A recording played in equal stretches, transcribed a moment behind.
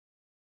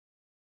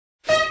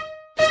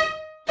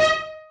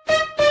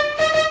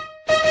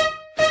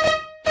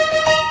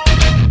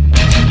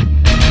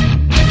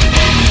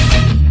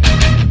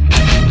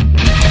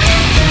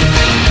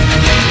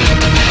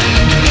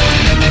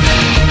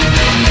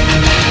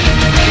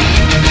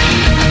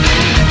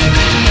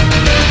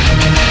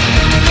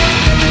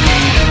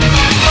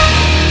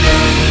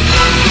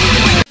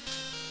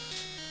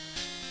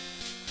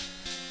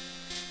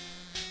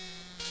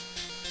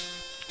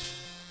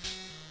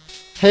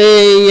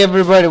Hey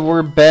everybody,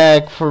 we're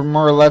back for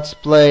more Let's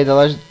Play The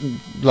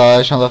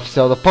Legend of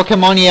Zelda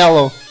Pokemon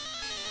Yellow.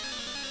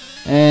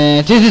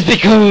 And this is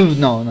Piku!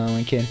 No,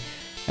 I'm kidding.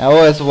 I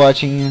was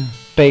watching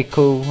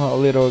Piku a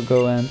little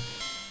ago and...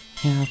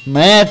 yeah,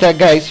 man, that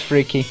guy's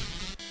freaky.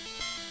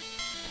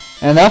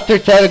 And after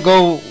that I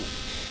go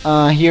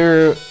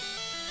hear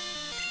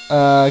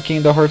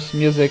Kingdom Hearts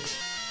musics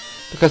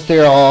because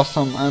they're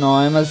awesome. I know,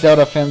 I'm a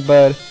Zelda fan,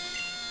 but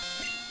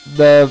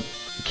the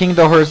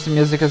Kingdom Hearts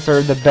musics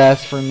are the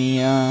best for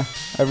me. I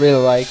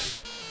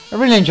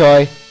really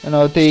enjoy. You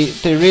know, they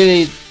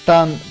really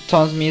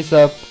tones me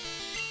up.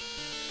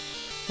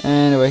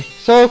 Anyway,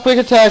 so quick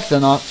attacks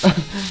and all.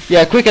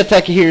 Yeah, quick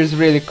attack here is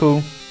really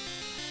cool.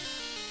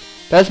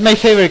 That's my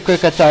favorite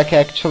quick attack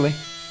actually.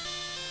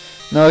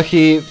 No,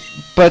 he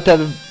put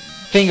that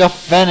thing of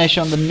vanish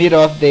on the middle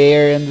of the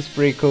air and it's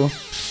pretty cool.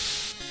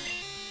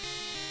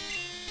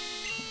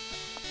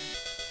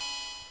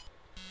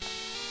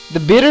 The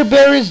Bitter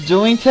Berry is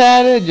doing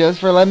that, just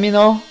for let me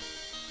know.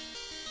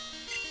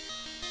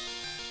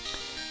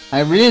 I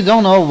really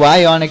don't know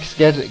why Onyx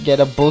get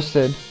a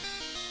boosted.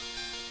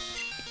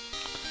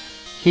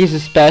 He's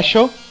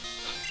special.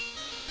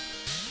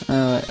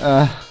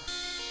 And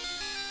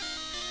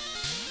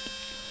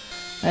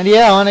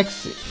yeah,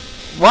 Onyx.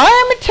 Why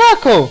am I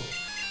tackle?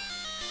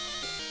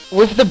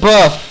 With the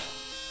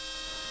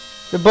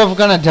buff. The buff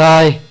gonna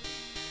die.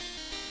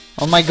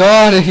 Oh my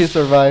god, he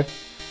survived.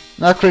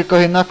 Not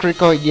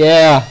critical,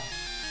 yeah.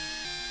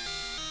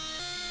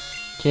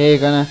 Okay,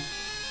 I'm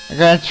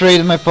gonna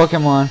trade my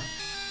Pokemon.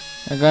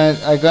 I'm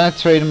gonna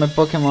trade my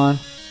Pokemon.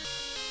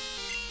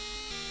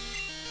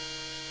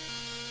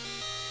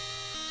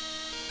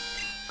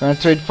 Gonna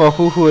trade for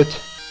Hoot.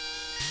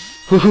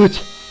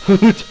 Hoot.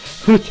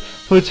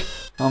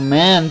 Oh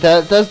man,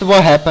 that's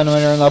what happens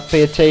when you're not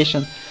paying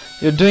attention.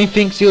 You're doing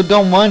things you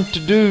don't want to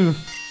do.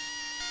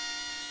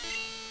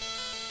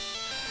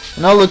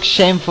 Now look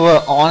shameful,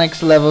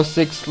 Onyx level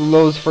 6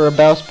 lows for a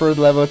Bellsprout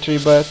level 3,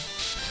 but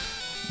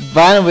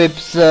Vine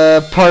Whip's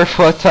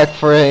powerful attack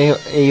for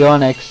a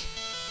Onyx.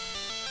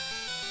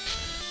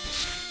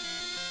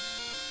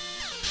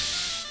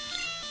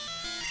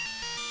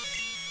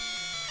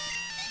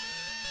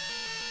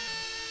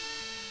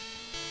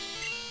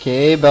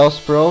 Okay,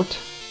 Bellsprout.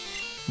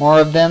 More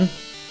of them.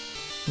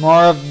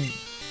 More of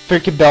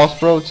freaky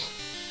Bellsprouts.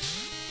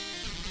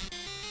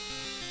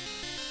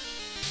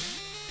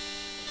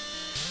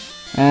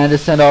 And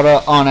send out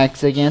an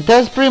Onyx again.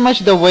 That's pretty much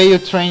the way you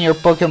train your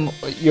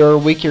your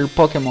weaker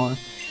Pokemon.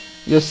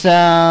 You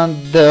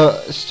send the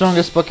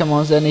strongest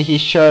Pokemons and he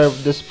share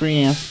the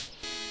experience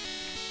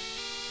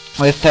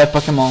with that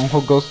Pokemon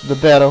who goes to the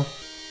battle.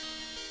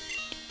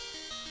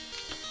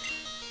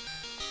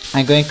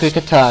 I'm going quick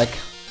attack.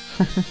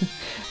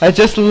 I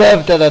just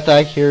love that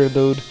attack here,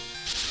 dude.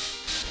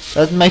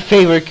 That's my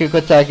favorite quick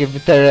attack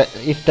if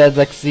that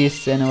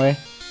exists anyway.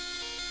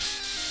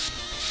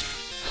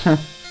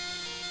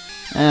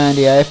 And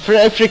yeah, I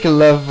freaking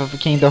love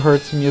Kingdom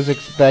Hearts music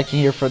back in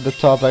here for the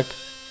topic.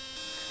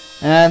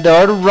 And the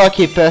other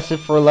Rocky passive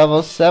for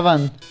level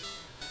 7.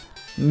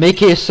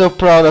 Mickey is so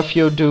proud of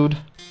you, dude.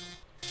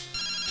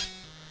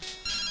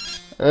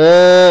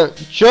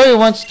 Joey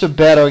wants to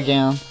battle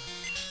again.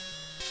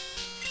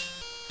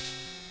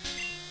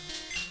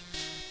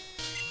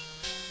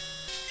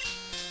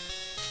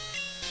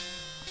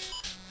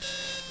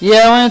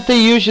 Yeah, when they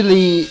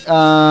usually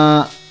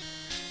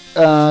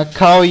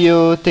call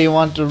you, they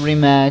want to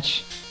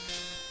rematch.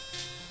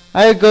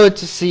 I'll go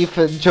to see if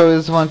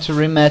Joey's want to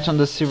rematch on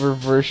the silver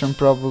version,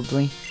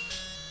 probably.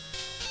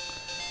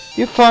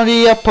 You found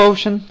a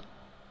potion.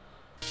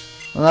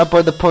 Well, I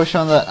put the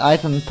potion on the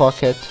item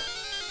pocket.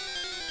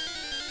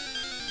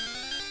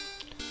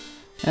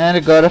 And I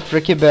got a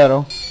freaky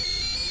battle.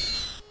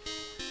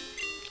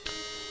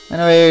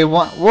 Anyway,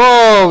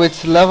 whoa,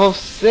 it's level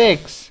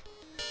 6.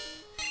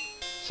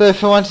 So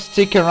if you want to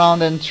stick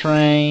around and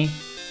train,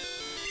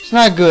 it's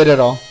not good at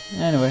all.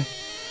 Anyway,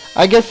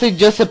 I guess they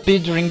just appear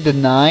during the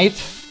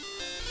night.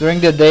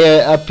 During the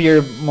day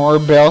appear more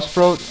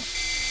Bellsprout.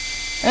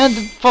 And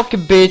the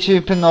fucking bitch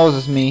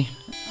hypnoses me.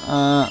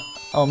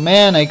 Oh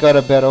man, I got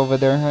a bet over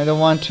there. I don't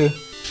want to.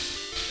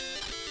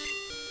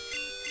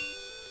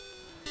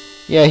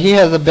 Yeah, he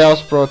has a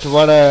Bellsprout.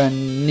 What a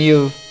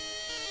new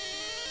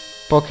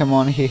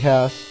Pokemon he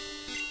has.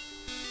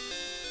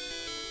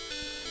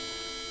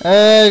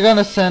 I'm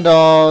gonna send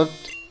out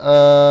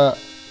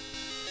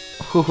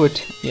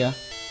Hoot, yeah.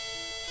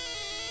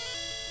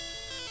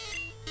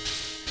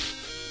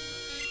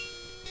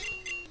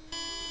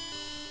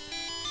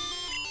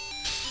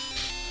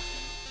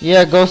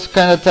 Yeah, ghost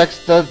kind of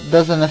attacks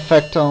doesn't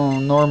affect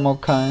on normal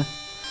kind.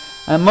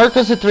 I'm more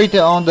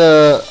concentrated on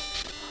the...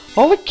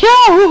 Holy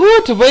cow,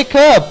 Hoot, wake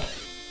up!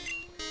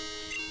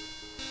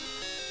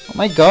 Oh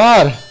my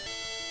god!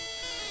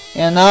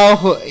 And now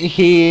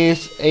he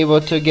is able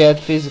to get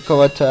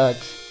physical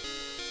attacks.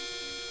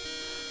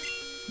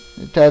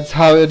 That's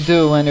how you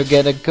do when you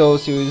get a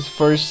ghost. You use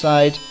first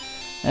sight,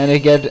 and you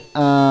get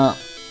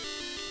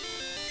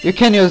you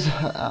can use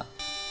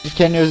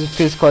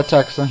physical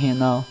attacks on him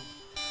now.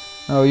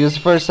 No, use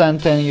first and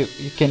then you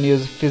can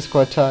use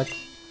physical attacks.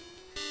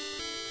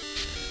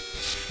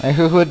 My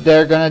Hoot,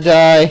 they're gonna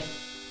die.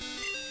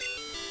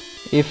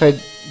 If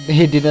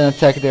he didn't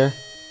attack there.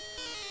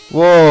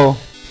 Whoa.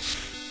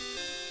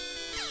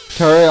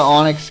 Terra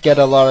Onyx get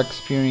a lot of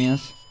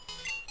experience.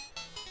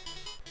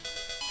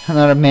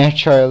 Another mad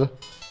child.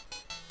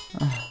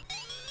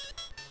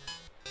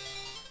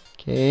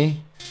 Okay.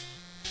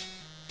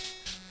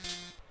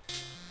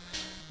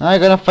 Now I'm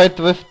gonna fight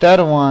with that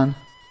one.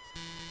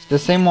 It's the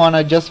same one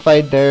I just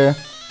fight there.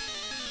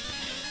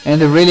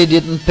 And I really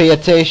didn't pay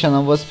attention. I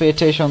was paying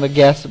attention on the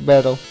gas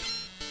battle.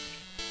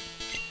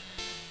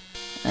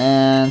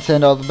 And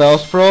send out the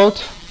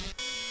Bellsprout.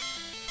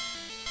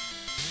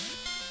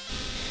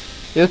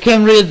 You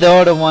can read the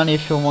other one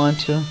if you want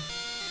to.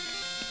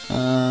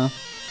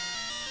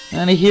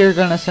 And here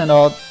gonna send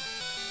out.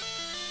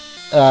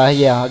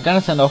 Yeah, I'm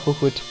gonna send out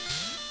Hoot.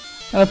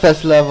 Gonna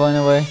pass level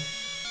anyway.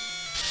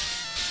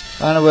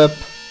 Final Whip.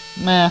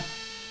 Meh.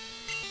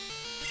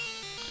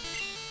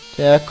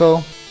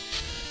 Tackle.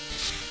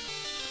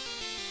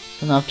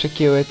 It's enough to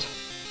kill it.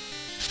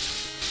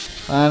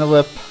 Final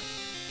Whip.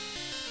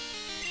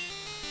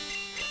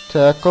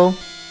 Tackle.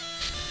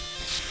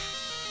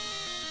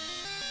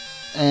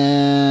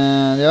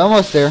 And they're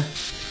almost there.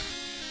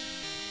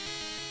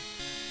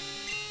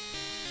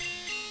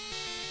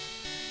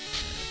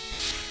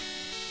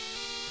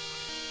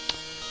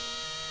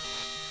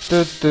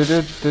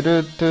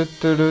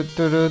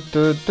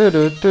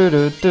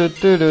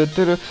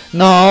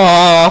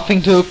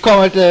 Nothing to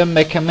comment and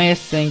make a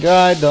missing.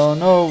 I don't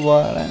know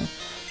what I'm.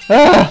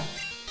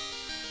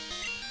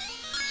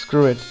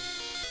 Screw it.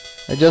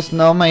 I just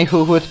know my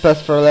Hoot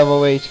passed for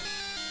level 8.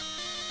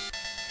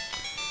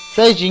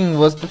 Seijin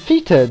was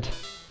defeated.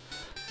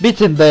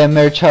 Beaten by a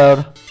mere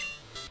child.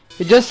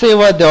 You just say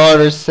what the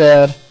others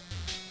said.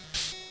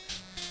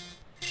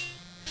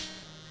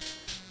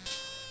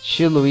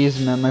 Gee Louise,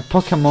 man, my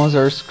Pokemons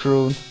are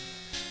screwed.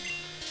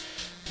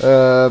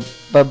 I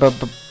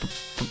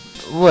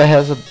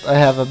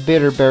have a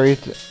Bitter Berry.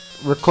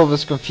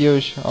 Recovers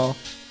Confusion. Oh,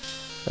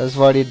 that's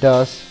what it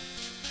does.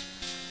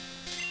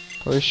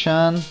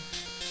 Potion.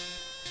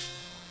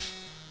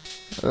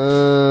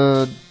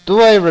 Do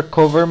I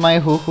recover my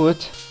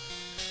Hoot?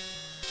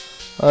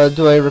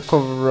 Do I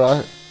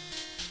recover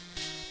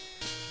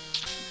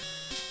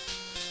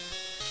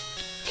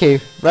Okay,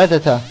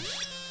 Rattata.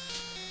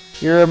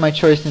 You're my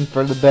choice in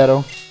for the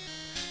battle.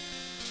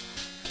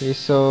 Okay,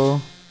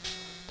 so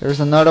there's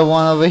another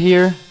one over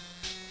here.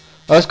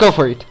 Let's go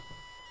for it.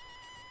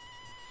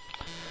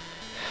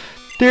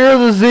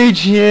 Fearless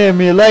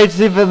AGM, it lights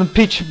even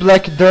pitch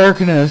black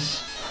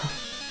darkness.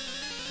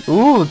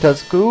 Ooh,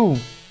 that's cool.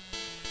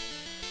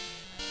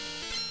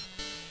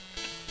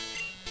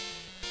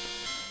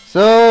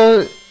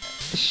 So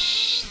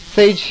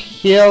Sage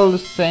Hill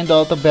send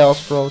out the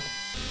Bellsprout.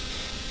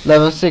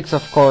 Level 6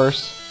 of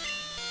course.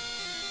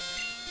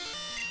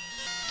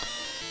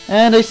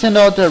 And I send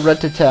out the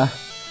Rattata.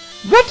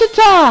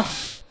 Rattata!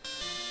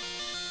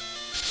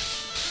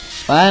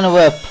 Final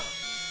Whip.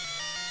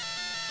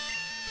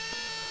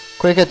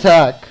 Quick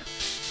attack.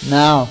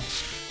 Now.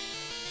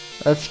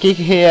 Let's kick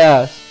his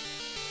ass.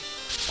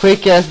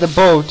 Quick as the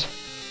boat.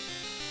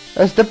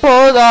 As the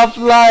bolt of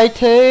light.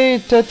 Hey.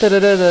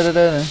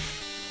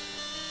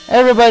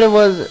 Everybody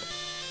was.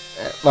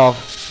 Well,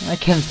 I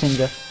can't sing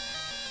that.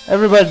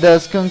 Everybody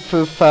does kung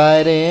fu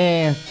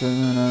fighting.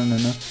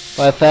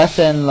 By fast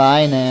and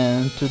line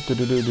and.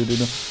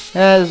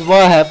 That's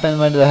what happened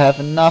when they have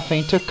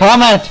nothing to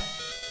comment.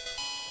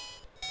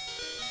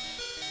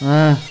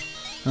 Oh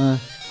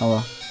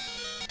well.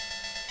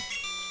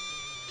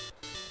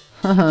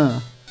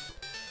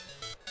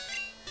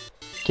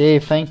 Okay,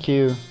 thank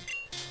you.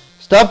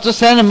 Stop to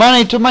send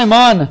money to my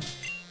mom.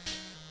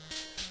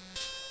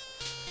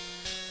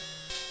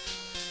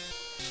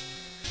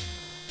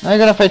 I'm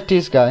gonna fight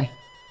this guy.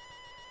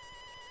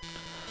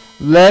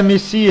 Let me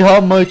see how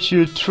much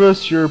you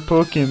trust your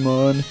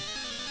Pokemon.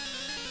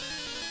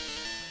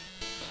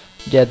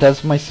 Yeah,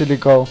 that's my silly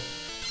goal.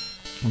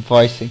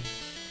 Voicey.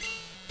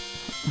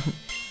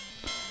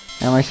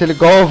 And my silly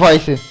goal,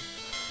 Voicey.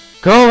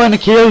 Go and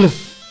kill!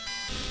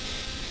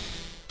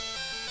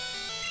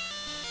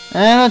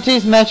 And at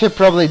this match I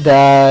probably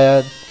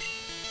died.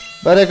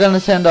 But I'm gonna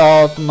send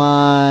out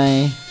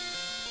my...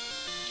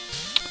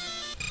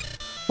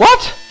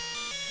 What?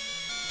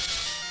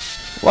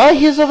 Why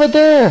he's over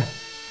there?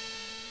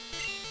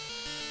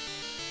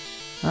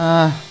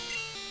 Oh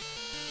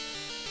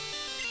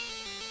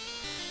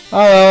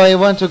well, I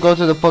want to go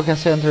to the Poké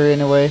Center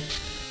anyway.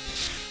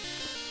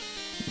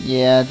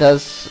 Yeah,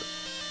 that's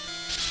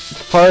as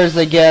far as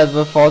I get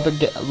without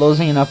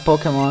losing a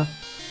Pokemon.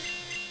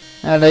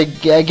 And I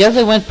guess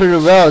I went pretty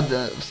well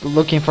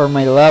looking for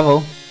my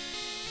level.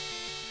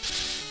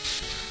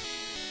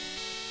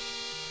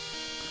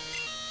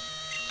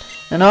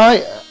 And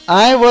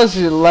I was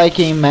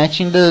liking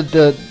matching the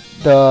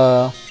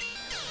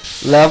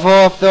level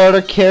of the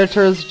other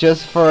characters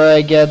just for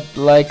I get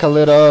like a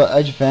little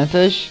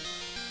advantage.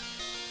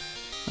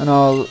 You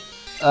know,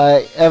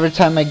 every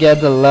time I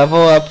get the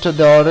level up to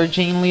the other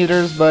gym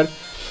leaders, but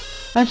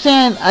I'm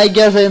saying I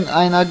guess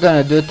I'm not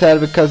gonna do that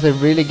because I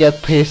really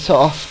get pissed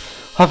off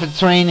of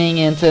training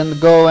and then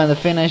go and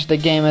finish the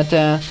game and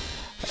then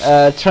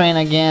train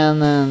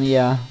again, and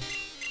yeah,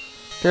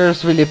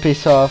 there's really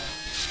pissed off.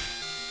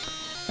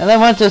 And I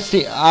want to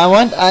see. I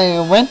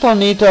went on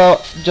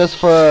Nito just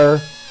for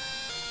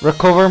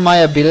recover my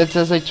abilities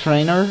as a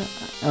trainer.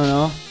 I don't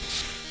know.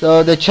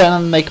 So the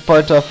channel make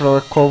part of the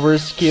recovery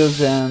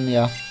skills, and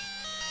yeah.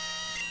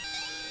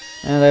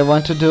 And I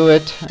want to do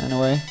it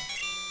anyway.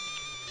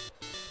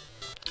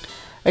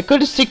 I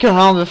could stick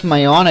around with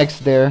my Onyx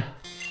there.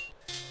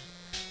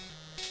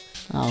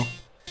 Oh,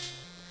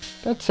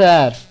 that's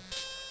sad.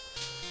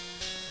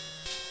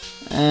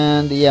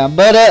 And yeah,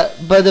 but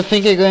the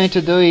thing I'm going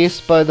to do is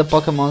put the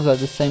Pokemons at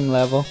the same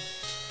level.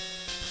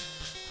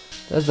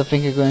 That's the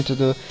thing I'm going to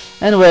do.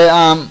 Anyway,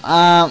 I'm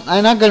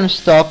not gonna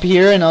stop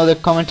here. I know the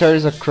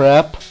commentaries are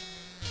crap.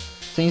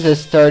 Since I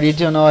started,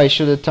 you know, I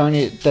should have turned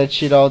that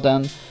shit out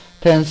and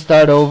then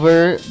start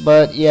over.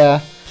 But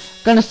yeah,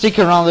 gonna stick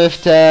around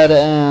with that,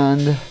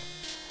 and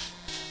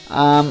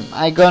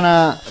I'm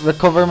gonna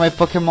recover my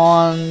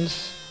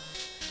Pokemons.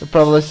 You're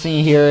probably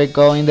seeing here,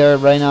 going there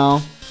right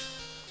now.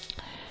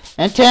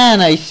 And then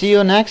I see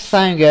you next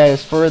time,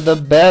 guys, for the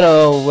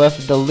battle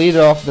with the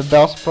leader of the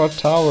Bellsprout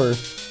Tower.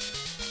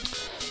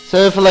 So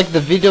if you like the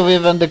video,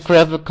 even the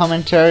crap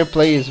commentary,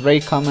 please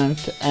rate,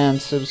 comment, and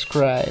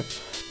subscribe.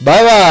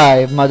 Bye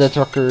bye, mother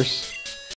truckers.